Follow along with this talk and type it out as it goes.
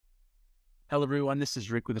Hello, everyone. This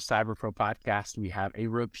is Rick with the Cyber Pro podcast. We have a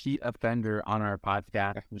repeat offender on our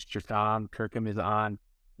podcast. Mr. Tom Kirkham is on.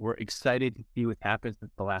 We're excited to see what happens with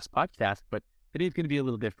the last podcast, but today's going to be a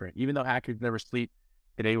little different. Even though hackers never sleep,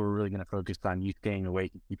 today we're really going to focus on you staying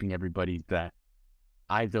awake and keeping everybody's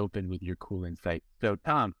eyes open with your cool insight. So,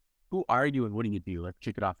 Tom, who are you and what do you do? Let's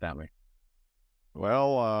kick it off that way.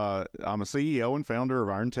 Well, I'm a CEO and founder of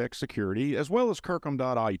IronTech Security, as well as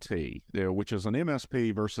Kirkham.IT, which is an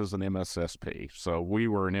MSP versus an MSSP. So we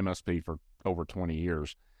were an MSP for over 20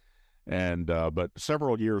 years. But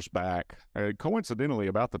several years back, coincidentally,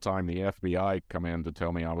 about the time the FBI come in to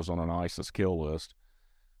tell me I was on an ISIS kill list,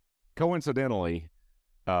 coincidentally,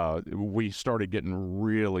 we started getting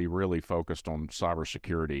really, really focused on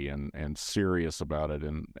cybersecurity and serious about it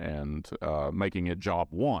and making it job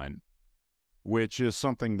one, which is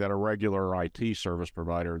something that a regular IT service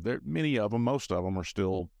provider, many of them, most of them are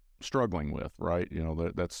still struggling with, right? You know,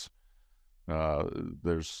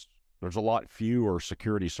 there's a lot fewer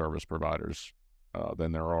security service providers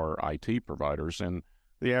than there are IT providers. And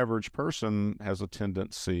the average person has a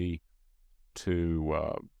tendency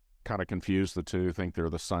to kind of confuse the two, think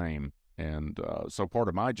they're the same. And so part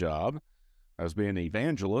of my job as being an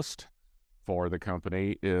evangelist for the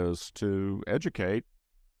company is to educate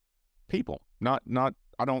people. I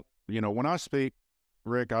don't, when I speak,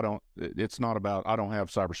 Rick, it's not about, I don't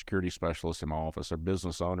have cybersecurity specialists in my office. They're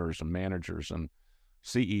business owners and managers and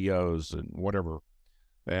CEOs and whatever.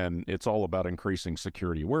 And it's all about increasing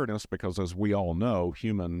security awareness because, as we all know,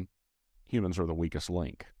 humans are the weakest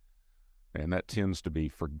link. And that tends to be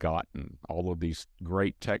forgotten. All of these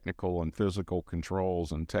great technical and physical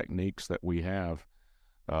controls and techniques that we have,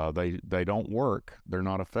 they don't work. They're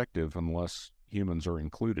not effective unless humans are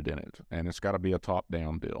included in it, and it's got to be a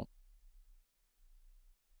top-down deal.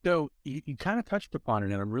 So you kind of touched upon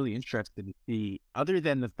it, and I'm really interested to see, other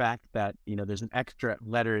than the fact that, there's an extra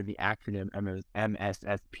letter in the acronym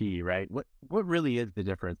MSSP, right? What really is the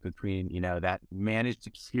difference between, that managed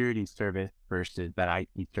security service versus that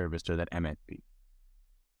IT service or that MSP?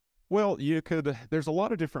 Well, there's a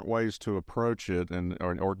lot of different ways to approach it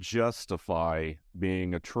or justify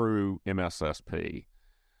being a true MSSP.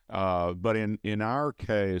 But in our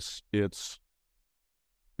case, it's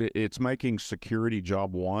making security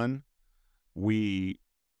job one. We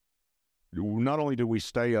not only do we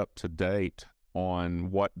stay up to date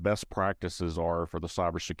on what best practices are for the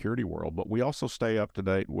cybersecurity world, but we also stay up to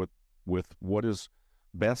date with what is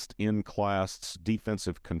best in class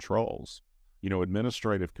defensive controls,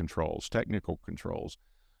 administrative controls, technical controls.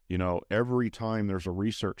 Every time there's a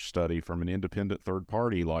research study from an independent third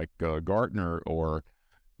party like Gartner or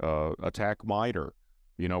Attack MITRE,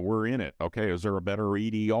 we're in it. Okay, is there a better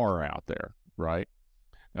EDR out there, right?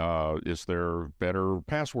 Is there better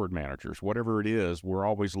password managers? Whatever it is, we're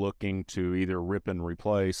always looking to either rip and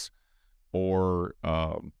replace or,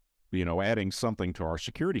 adding something to our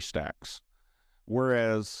security stacks.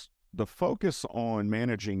 Whereas the focus on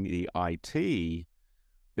managing the IT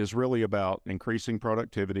is really about increasing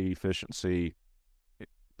productivity, efficiency,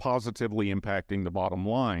 positively impacting the bottom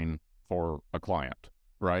line for a client.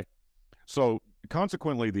 Right. So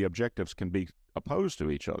consequently, the objectives can be opposed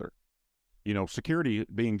to each other. Security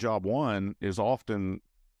being job one is often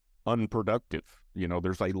unproductive.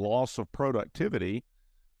 There's a loss of productivity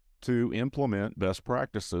to implement best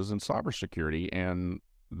practices in cybersecurity. And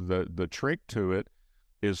the trick to it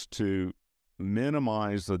is to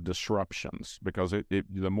minimize the disruptions, because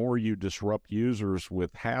the more you disrupt users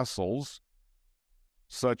with hassles,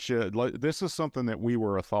 this is something that we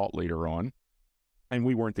were a thought leader on. And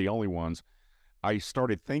we weren't the only ones. I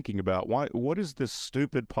started thinking about what is this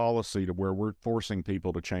stupid policy to where we're forcing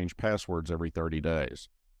people to change passwords every 30 days,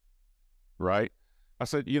 right? I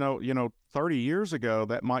said, 30 years ago,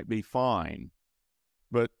 that might be fine,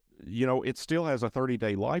 but, it still has a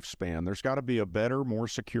 30-day lifespan. There's got to be a better, more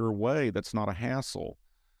secure way that's not a hassle.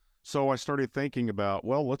 So I started thinking about,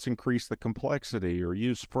 well, let's increase the complexity or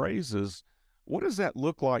use phrases. What does that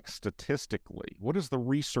look like statistically? What does the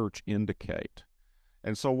research indicate?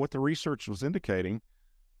 And so what the research was indicating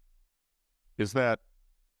is that,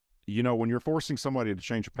 when you're forcing somebody to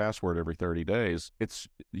change a password every 30 days, it's,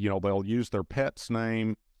 they'll use their pet's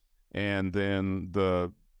name and then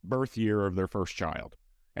the birth year of their first child.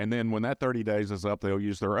 And then when that 30 days is up, they'll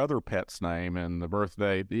use their other pet's name and the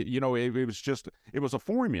birthday. It was a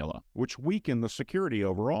formula which weakened the security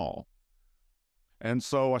overall. And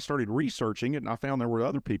so I started researching it, and I found there were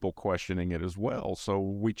other people questioning it as well. So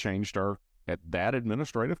we changed that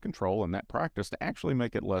administrative control and that practice to actually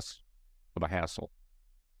make it less of a hassle.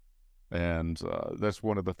 And that's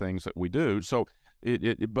one of the things that we do. So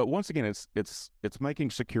But once again, it's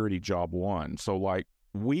making security job one. So like,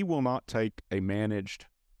 we will not take a managed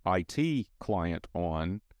IT client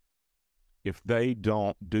on if they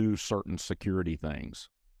don't do certain security things,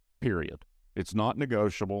 period. It's not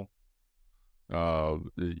negotiable.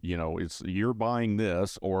 It's you're buying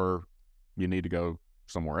this or you need to go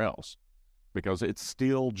somewhere else because it's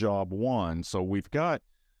still job one. So we've got,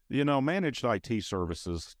 managed IT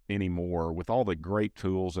services anymore with all the great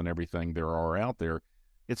tools and everything there are out there.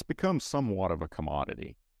 It's become somewhat of a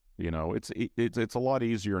commodity. It's a lot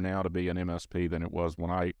easier now to be an MSP than it was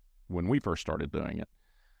when we first started doing it.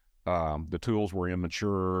 The tools were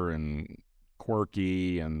immature and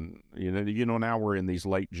quirky, and now we're in these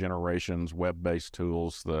late generations web-based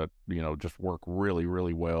tools that just work really,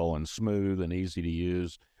 really well and smooth and easy to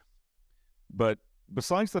use. But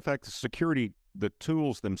besides the fact that the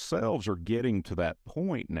tools themselves are getting to that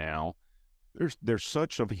point now, there's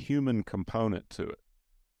such a human component to it,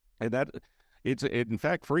 and in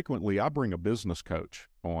fact, frequently I bring a business coach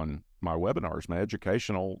on my webinars, my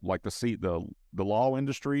educational, like the law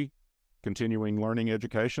industry, continuing learning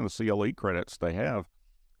education, the CLE credits they have.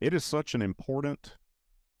 It is such an important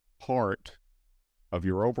part of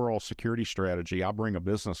your overall security strategy. I bring a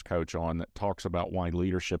business coach on that talks about why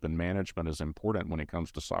leadership and management is important when it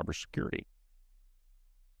comes to cybersecurity.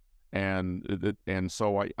 And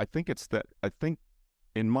so I think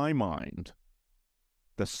in my mind,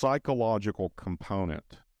 the psychological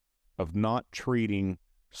component of not treating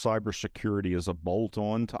cybersecurity as a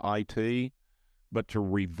bolt-on to IT, but to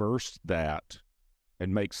reverse that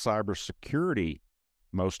and make cybersecurity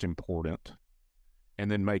most important,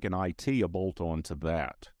 and then make an IT a bolt-on to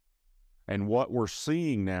that. And what we're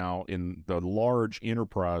seeing now in the large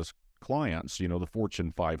enterprise clients, the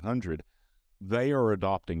Fortune 500, they are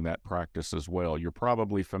adopting that practice as well. You're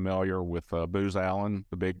probably familiar with Booz Allen,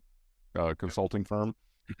 the big consulting firm.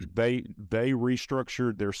 They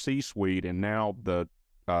restructured their C-suite, and now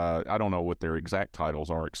I don't know what their exact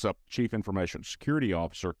titles are, except Chief Information Security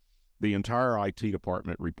Officer. The entire IT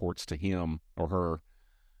department reports to him or her,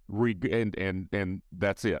 and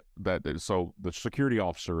that's it. So the security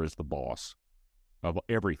officer is the boss of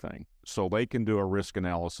everything. So they can do a risk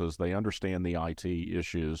analysis. They understand the IT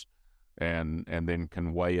issues, and then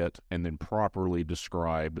can weigh it, and then properly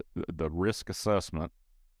describe the risk assessment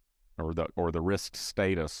or the risk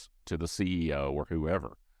status to the CEO or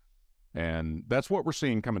whoever. And that's what we're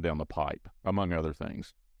seeing coming down the pipe, among other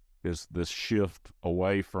things, is this shift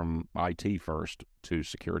away from IT first to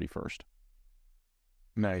security first.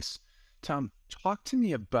 Nice. Tom, talk to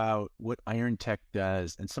me about what IronTech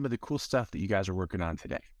does and some of the cool stuff that you guys are working on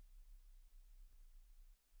today.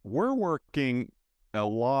 We're working a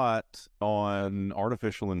lot on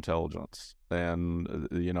artificial intelligence. And,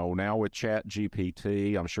 now with Chat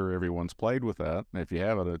GPT, I'm sure everyone's played with that. If you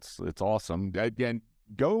haven't, it's awesome. Again,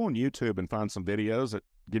 go on YouTube and find some videos that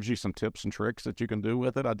gives you some tips and tricks that you can do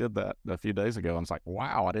with it. I did that a few days ago, and it's like,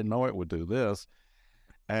 wow, I didn't know it would do this.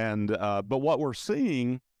 And but what we're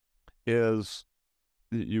seeing is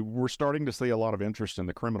we're starting to see a lot of interest in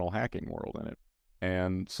the criminal hacking world in it.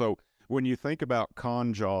 And so when you think about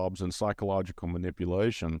con jobs and psychological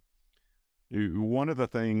manipulation, one of the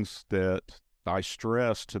things that I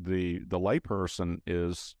stress to the layperson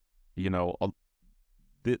is,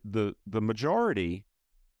 the majority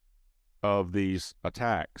of these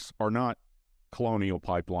attacks are not Colonial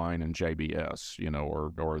Pipeline and JBS,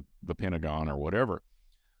 or the Pentagon or whatever.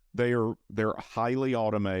 They're highly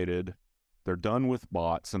automated. They're done with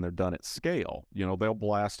bots, and they're done at scale. They'll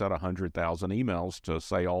blast out 100,000 emails to,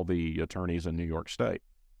 say, all the attorneys in New York State,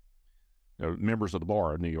 members of the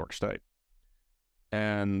bar of New York State.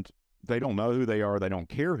 And they don't know who they are. They don't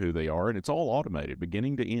care who they are. And it's all automated,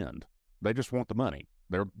 beginning to end. They just want the money.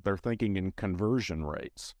 They're thinking in conversion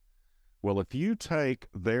rates. Well, if you take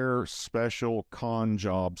their special con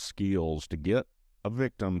job skills to get a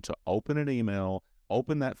victim to open an email,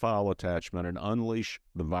 open that file attachment, and unleash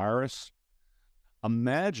the virus,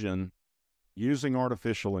 imagine using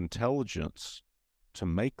artificial intelligence to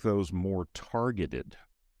make those more targeted.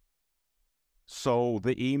 So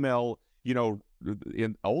the email,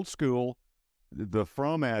 in old school, the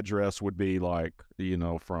from address would be like,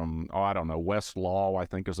 from, I don't know, West Law, I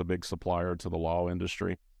think, is a big supplier to the law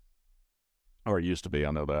industry. Or it used to be,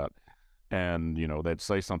 I know that. And, they'd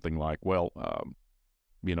say something like, well,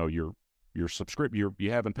 your subscription,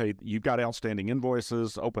 you haven't paid, you've got outstanding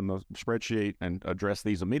invoices, open the spreadsheet and address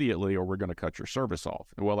these immediately, or we're going to cut your service off.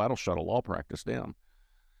 Well, that'll shut a law practice down.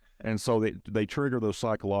 And so they trigger those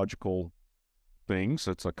psychological things.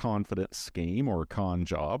 It's a confidence scheme or a con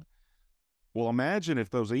job. Well, imagine if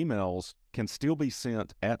those emails can still be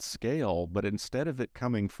sent at scale, but instead of it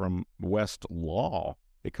coming from West Law,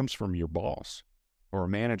 it comes from your boss or a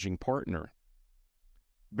managing partner,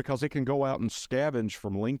 because it can go out and scavenge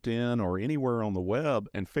from LinkedIn or anywhere on the web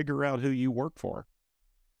and figure out who you work for.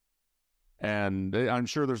 And I'm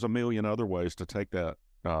sure there's a million other ways to take that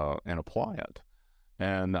and apply it.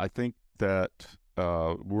 And I think that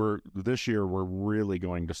this year we're really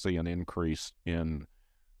going to see an increase in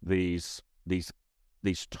these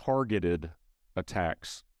targeted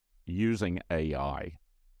attacks using AI,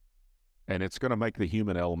 and it's going to make the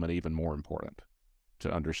human element even more important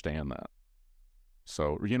to understand that.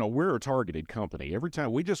 So, we're a targeted company. Every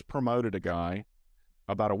time we just promoted a guy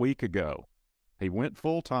about a week ago, he went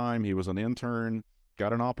full time. He was an intern,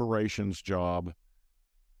 got an operations job,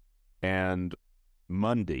 and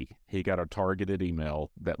Monday he got a targeted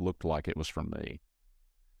email that looked like it was from me.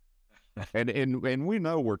 And we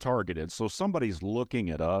know we're targeted, so somebody's looking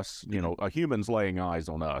at us. A human's laying eyes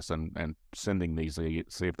on us and sending these to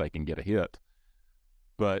see if they can get a hit.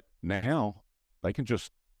 But now they can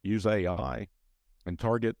just use AI and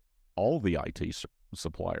target all the IT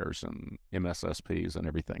suppliers and MSSPs and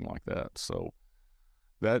everything like that. So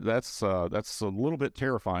that's a little bit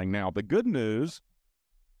terrifying. Now the good news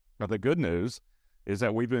is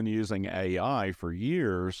that we've been using AI for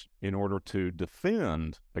years in order to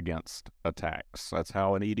defend against attacks. That's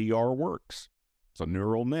how an EDR works. It's a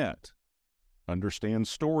neural net,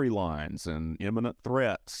 understands storylines and imminent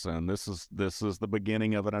threats, and this is the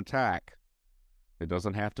beginning of an attack. It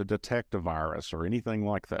doesn't have to detect a virus or anything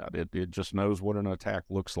like that. It just knows what an attack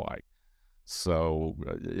looks like. So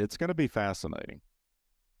it's going to be fascinating.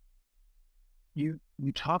 You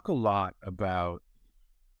talk a lot about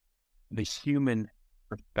the human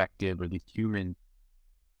perspective or the human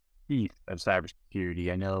piece of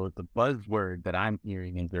cybersecurity. I know the buzzword that I'm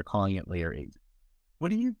hearing is they're calling it layer 8.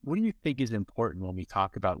 What do you think is important when we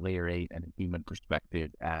talk about layer 8 and a human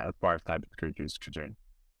perspective as far as cybersecurity is concerned?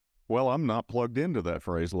 Well, I'm not plugged into that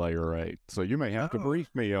phrase layer 8, so you may have to brief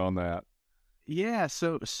me on that. Yeah,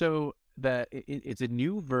 so it's a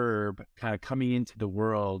new verb kind of coming into the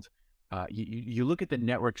world. You look at the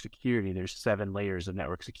network security. There's 7 layers of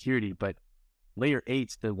network security, but layer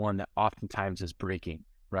 8's the one that oftentimes is breaking.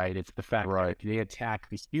 Right? It's the fact that if they attack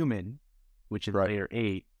the human, which is layer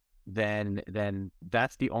 8, then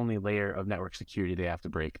that's the only layer of network security they have to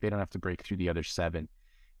break. They don't have to break through the other 7.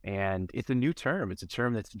 And it's a new term. It's a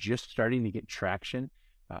term that's just starting to get traction.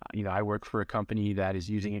 I work for a company that is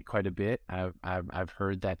using it quite a bit. I've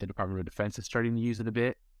heard that the Department of Defense is starting to use it a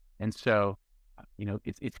bit. And so,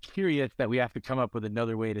 it's curious that we have to come up with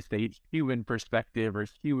another way to say human perspective or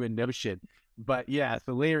human notion. But yeah,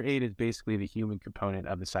 so layer 8 is basically the human component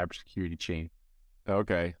of the cybersecurity chain.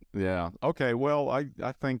 Okay. Yeah. Okay. Well, I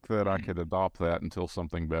think that I could adopt that until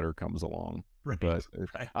something better comes along. Right. But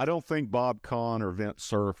I don't think Bob Kahn or Vint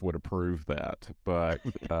Cerf would approve that. But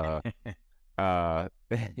yeah.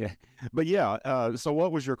 But yeah. So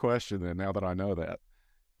what was your question then? Now that I know that.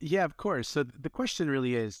 Yeah, of course. So the question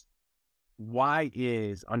really is, why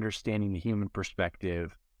is understanding the human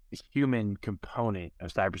perspective, the human component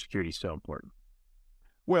of cybersecurity so important?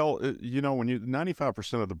 Well, when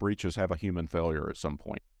 95% of the breaches have a human failure at some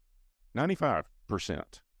point, 95%.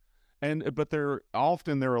 But they're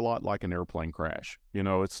a lot like an airplane crash.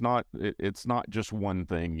 It's not just one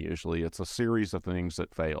thing. Usually it's a series of things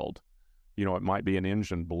that failed. It might be an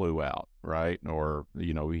engine blew out, right? Or,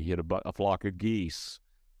 we hit a flock of geese.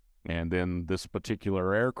 And then this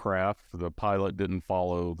particular aircraft, the pilot didn't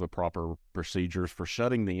follow the proper procedures for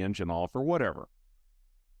shutting the engine off or whatever.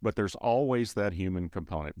 But there's always that human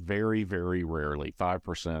component. Very, very rarely,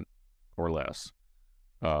 5% or less,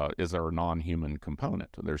 is there a non-human component.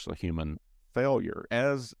 There's a human failure,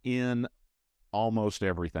 as in almost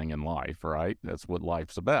everything in life, right? That's what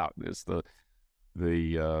life's about. It's the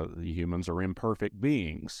humans are imperfect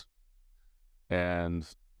beings, and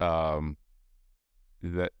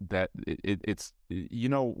it's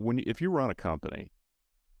if you run a company,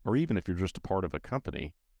 or even if you're just a part of a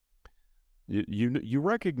company, you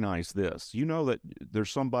recognize this. That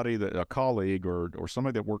there's somebody, a colleague or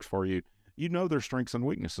somebody that works for you. Their strengths and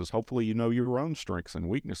weaknesses. Hopefully, your own strengths and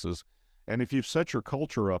weaknesses. And if you've set your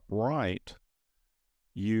culture up right,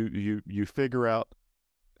 you figure out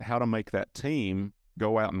how to make that team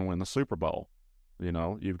go out and win the Super Bowl.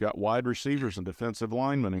 You've got wide receivers and defensive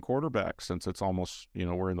linemen and quarterbacks, since it's almost,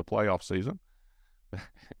 we're in the playoff season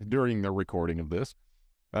during the recording of this.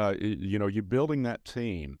 You're building that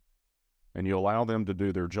team and you allow them to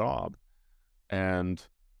do their job. And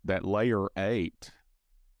that layer 8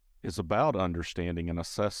 is about understanding and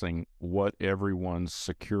assessing what everyone's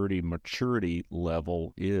security maturity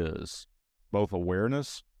level is, both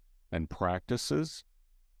awareness and practices,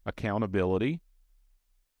 accountability,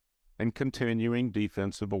 and continuing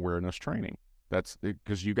defensive awareness training. That's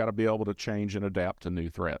because you got to be able to change and adapt to new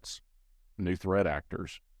threats, new threat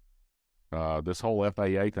actors. This whole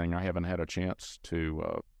FAA thing, I haven't had a chance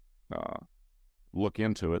to look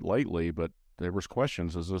into it lately, but there was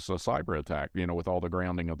questions: is this a cyber attack? With all the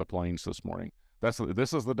grounding of the planes this morning.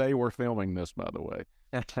 This is the day we're filming this, by the way.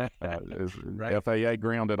 Right. FAA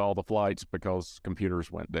grounded all the flights because computers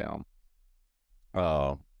went down.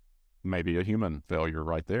 Maybe a human failure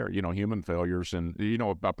right there. Human failures, and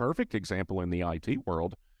a perfect example in the IT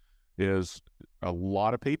world is a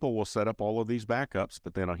lot of people will set up all of these backups,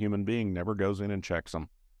 but then a human being never goes in and checks them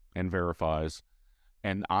and verifies.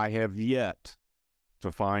 And I have yet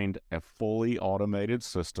to find a fully automated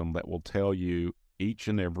system that will tell you each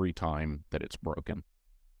and every time that it's broken.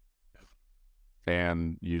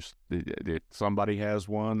 And if somebody has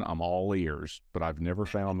one, I'm all ears, but I've never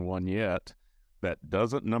found one yet that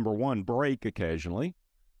doesn't, number one, break occasionally,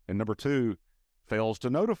 and number two, fails to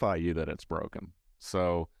notify you that it's broken.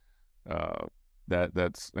 So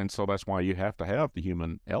that's why you have to have the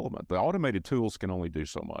human element. The automated tools can only do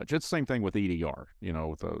so much. It's the same thing with EDR,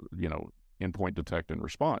 with endpoint detect and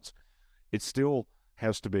response. It still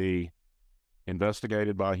has to be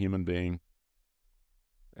investigated by a human being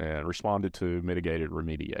and responded to, mitigated,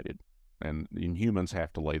 remediated. And humans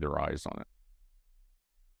have to lay their eyes on it.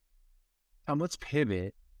 Let's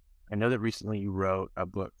pivot. I know that recently you wrote a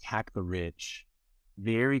book, Hack the Rich.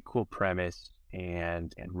 Very cool premise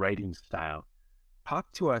and writing style.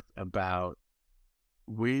 Talk to us about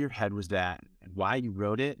where your head was at and why you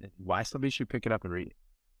wrote it and why somebody should pick it up and read it.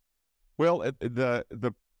 Well,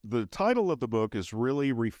 the title of the book is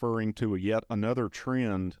really referring to yet another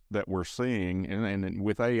trend that we're seeing, and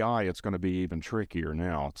with AI, it's going to be even trickier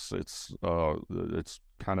now. It's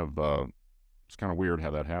kind of weird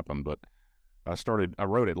how that happened, but I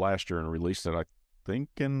wrote it last year and released it, I think,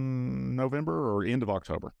 in November or end of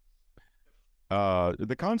October.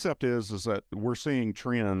 The concept is that we're seeing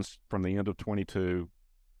trends from the end of 22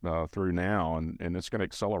 through now, and it's going to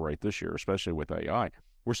accelerate this year, especially with AI.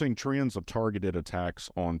 We're seeing trends of targeted attacks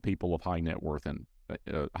on people of high net worth. And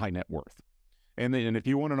if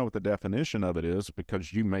you want to know what the definition of it is,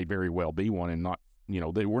 because you may very well be one, and not,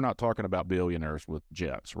 we're not talking about billionaires with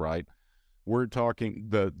jets, right? We're talking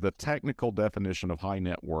the technical definition of high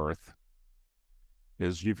net worth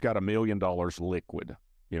is you've got $1 million liquid,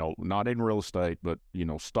 not in real estate, but,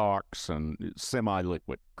 stocks and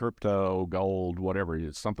semi-liquid, crypto, gold, whatever it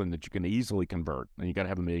is, something that you can easily convert, and you got to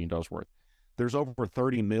have $1 million worth. There's over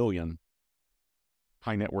 30 million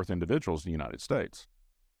high net worth individuals in the United States.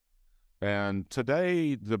 And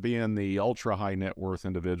today, to be in the ultra high net worth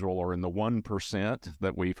individual, or in the 1%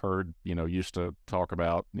 that we've heard, used to talk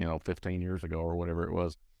about, 15 years ago or whatever it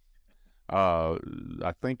was, I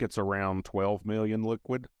think it's around 12 million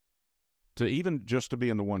liquid to even just to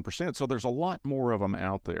be in the 1%. So there's a lot more of them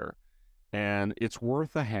out there. And it's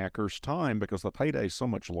worth a hacker's time because the payday is so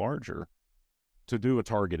much larger to do a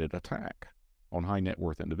targeted attack on high net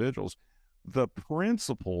worth individuals. The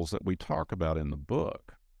principles that we talk about in the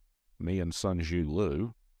book, me and Sunju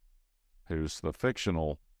Liu, who's the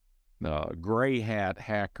fictional gray hat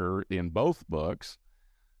hacker in both books,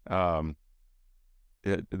 the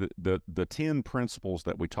 10 principles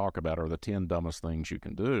that we talk about are the 10 dumbest things you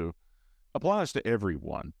can do, applies to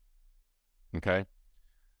everyone. Okay.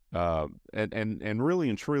 And really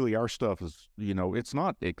and truly, our stuff is, it's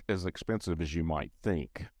not as expensive as you might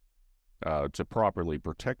think to properly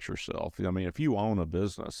protect yourself. I mean, if you own a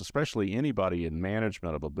business, especially anybody in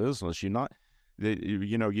management of a business, you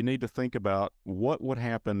need to think about what would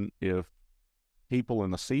happen if people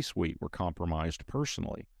in the C-suite were compromised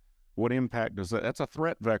personally. What impact does that? That's a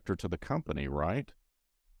threat vector to the company, right?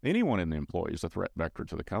 Anyone in the employee is a threat vector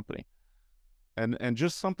to the company. And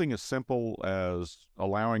just something as simple as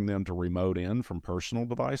allowing them to remote in from personal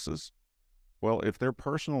devices. Well, if their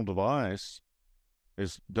personal device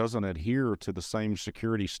doesn't adhere to the same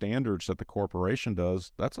security standards that the corporation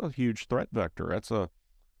does, that's a huge threat vector.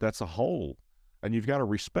 That's a hole, and you've got to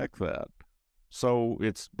respect that. So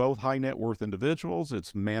it's both high net worth individuals,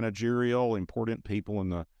 it's managerial, important people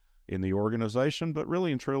in the organization, but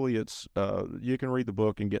really and truly, it's you can read the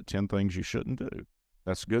book and get 10 things you shouldn't do.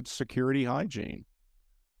 That's good security hygiene.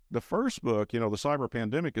 The first book, the cyber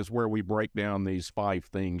pandemic, is where we break down these 5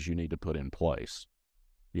 things you need to put in place.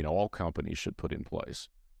 All companies should put in place.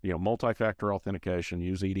 Multi-factor authentication,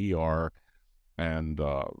 use EDR, and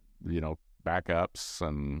backups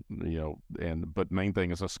and, but main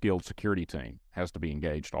thing is a skilled security team has to be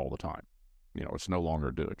engaged all the time. It's no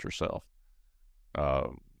longer do it yourself.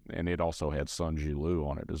 And it also had Sun Jilu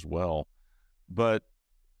on it as well. But,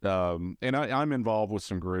 and I'm involved with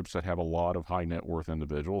some groups that have a lot of high net worth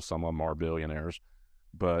individuals. Some of them are billionaires,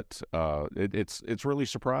 but it's really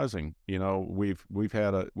surprising. We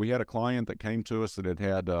had a client that came to us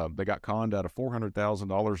that they got conned out of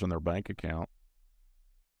 $400,000 in their bank account,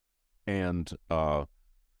 and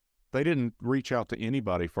they didn't reach out to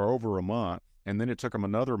anybody for over a month, and then it took them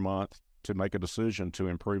another month to make a decision to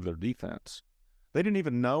improve their defense. They didn't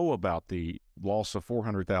even know about the loss of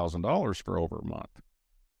 $400,000 for over a month.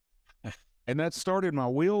 And that started my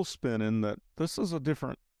wheels spinning that this is a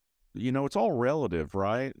different, it's all relative,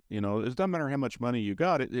 right? It doesn't matter how much money you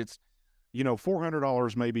got. It's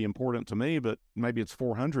 $400 may be important to me, but maybe it's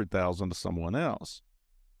 $400,000 to someone else.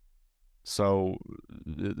 So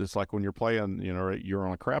it's like when you're playing, you're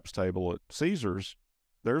on a craps table at Caesars,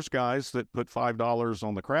 there's guys that put $5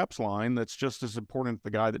 on the craps line that's just as important as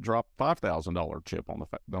the guy that dropped $5,000 chip on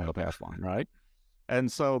the pass line, right?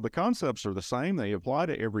 And so the concepts are the same. They apply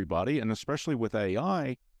to everybody, and especially with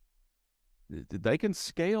AI, they can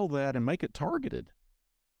scale that and make it targeted.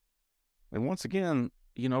 And once again,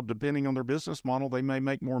 depending on their business model, they may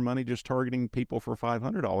make more money just targeting people for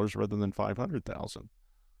 $500 rather than $500,000.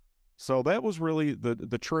 So that was really the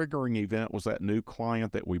triggering event, was that new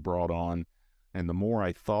client that we brought on. And the more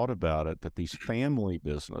I thought about it, that these family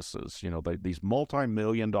businesses, these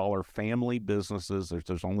multi-million-dollar family businesses,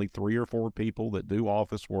 there's only 3 or 4 people that do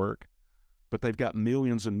office work, but they've got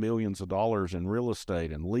millions and millions of dollars in real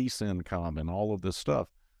estate and lease income and all of this stuff.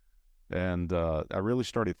 And I really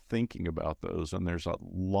started thinking about those. And there's a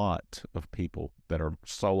lot of people that are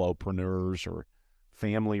solopreneurs or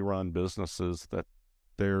family-run businesses that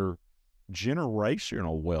their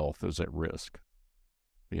generational wealth is at risk,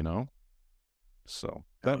 So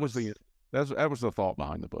that was the thought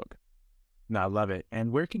behind the book. No, I love it.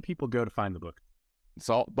 And where can people go to find the book?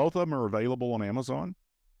 So both of them are available on Amazon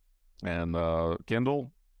and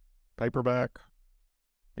Kindle, paperback.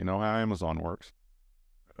 You know how Amazon works.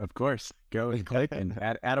 Of course. Go and click and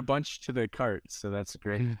add a bunch to the cart. So that's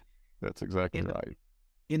great. That's exactly right.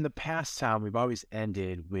 In the past, Tom, we've always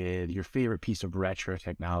ended with your favorite piece of retro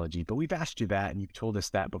technology, but we've asked you that and you've told us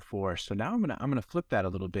that before. So now I'm gonna flip that a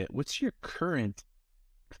little bit. What's your current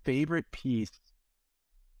favorite piece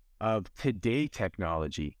of today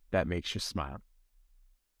technology that makes you smile?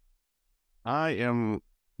 I am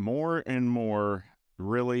more and more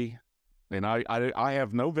really, and I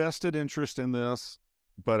have no vested interest in this,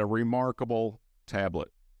 but a remarkable tablet.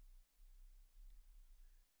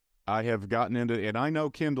 I have gotten into, and I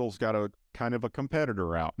know Kindle's got a kind of a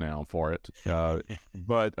competitor out now for it,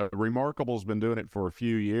 but Remarkable's been doing it for a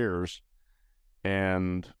few years,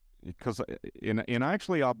 and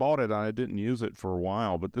actually I bought it and I didn't use it for a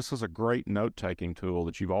while, but this is a great note-taking tool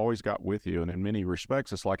that you've always got with you, and in many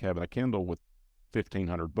respects, it's like having a Kindle with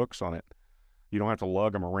 1,500 books on it. You don't have to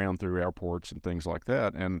lug them around through airports and things like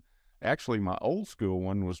that. And actually, my old school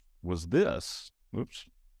one was this. Oops.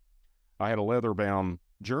 I had a leather-bound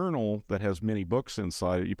journal that has many books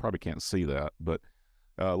inside it. You probably can't see that, but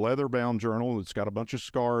leather-bound journal. It's got a bunch of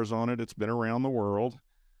scars on it. It's been around the world,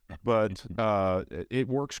 but it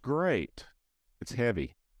works great. It's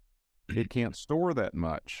heavy. It can't store that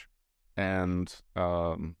much. And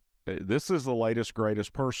this is the latest,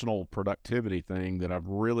 greatest personal productivity thing that I've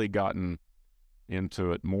really gotten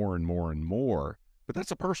into it more and more and more. But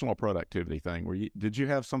that's a personal productivity thing. Did you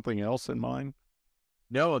have something else in mind?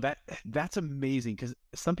 No, that's amazing, because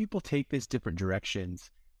some people take this different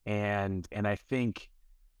directions, and I think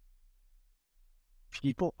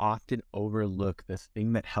people often overlook the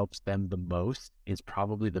thing that helps them the most is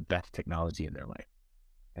probably the best technology in their life.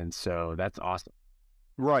 And so that's awesome.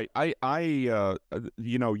 Right. I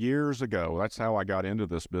years ago, that's how I got into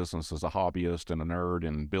this business as a hobbyist and a nerd,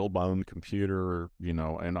 and build my own computer,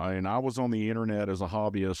 and I was on the internet as a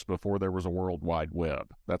hobbyist before there was a World Wide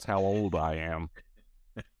Web. That's how old I am.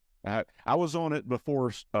 I was on it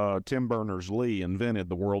before Tim Berners-Lee invented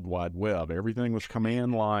the World Wide Web. Everything was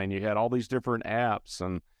command line. You had all these different apps,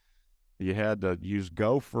 and you had to use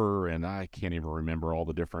Gopher, and I can't even remember all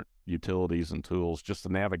the different utilities and tools just to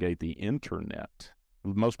navigate the internet.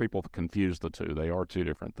 Most people confuse the two. They are two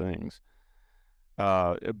different things.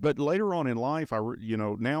 But later on in life,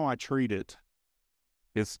 now I treat it,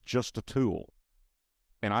 it's just a tool.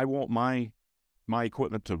 And I want my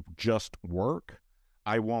equipment to just work.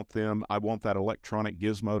 I want that electronic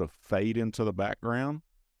gizmo to fade into the background.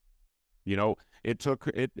 People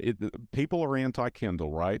are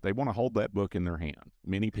anti-Kindle, right? They want to hold that book in their hand.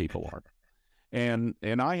 Many people are. And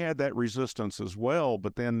I had that resistance as well,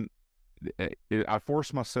 but then I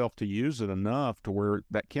forced myself to use it enough to where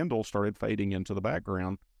that Kindle started fading into the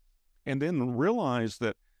background, and then realized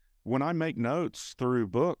that when I make notes through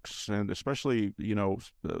books, and especially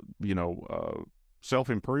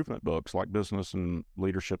self-improvement books like business and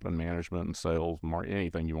leadership and management and sales,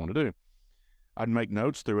 anything you want to do, I'd make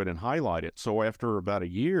notes through it and highlight it. So after about a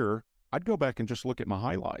year, I'd go back and just look at my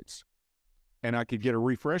highlights, and I could get a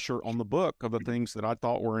refresher on the book of the things that I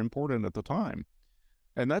thought were important at the time.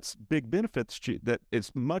 And that's big benefits that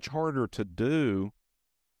it's much harder to do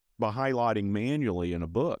by highlighting manually in a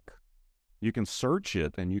book. You can search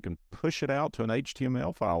it and you can push it out to an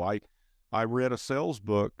HTML file. I read a sales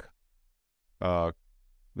book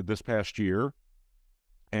this past year,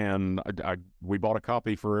 and we bought a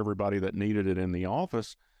copy for everybody that needed it in the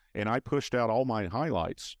office, and I pushed out all my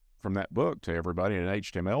highlights from that book to everybody in an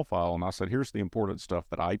HTML file, and I said, here's the important stuff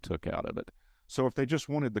that I took out of it. So if they just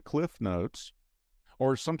wanted the cliff notes,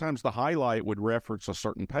 or sometimes the highlight would reference a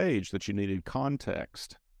certain page that you needed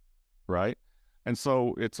context, right? And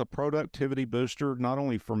so it's a productivity booster, not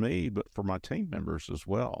only for me, but for my team members as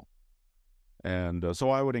well. And so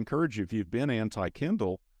I would encourage you, if you've been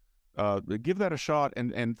anti-Kindle, give that a shot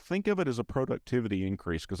and think of it as a productivity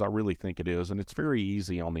increase, because I really think it is. And it's very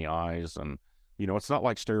easy on the eyes. And, it's not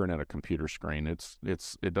like staring at a computer screen.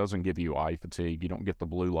 It doesn't give you eye fatigue. You don't get the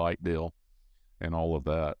blue light deal and all of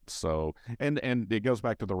that. So, and it goes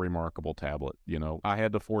back to the remarkable tablet. I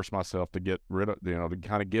had to force myself to get rid of, to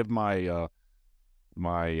kind of give my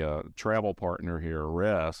travel partner here a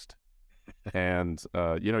rest. And,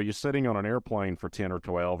 you're sitting on an airplane for 10 or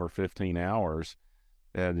 12 or 15 hours,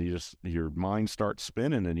 and your mind starts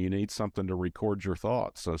spinning, and you need something to record your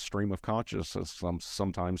thoughts. A stream of consciousness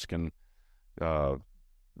sometimes can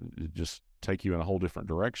just take you in a whole different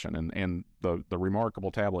direction. And the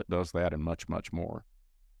remarkable tablet does that and much, much more.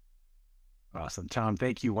 Awesome. Tom,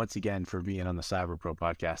 thank you once again for being on the Cyber Pro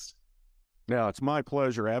podcast. Yeah, it's my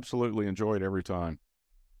pleasure. Absolutely enjoy it every time.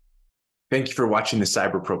 Thank you for watching the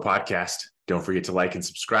Cyber Pro podcast. Don't forget to like and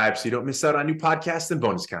subscribe so you don't miss out on new podcasts and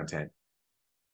bonus content.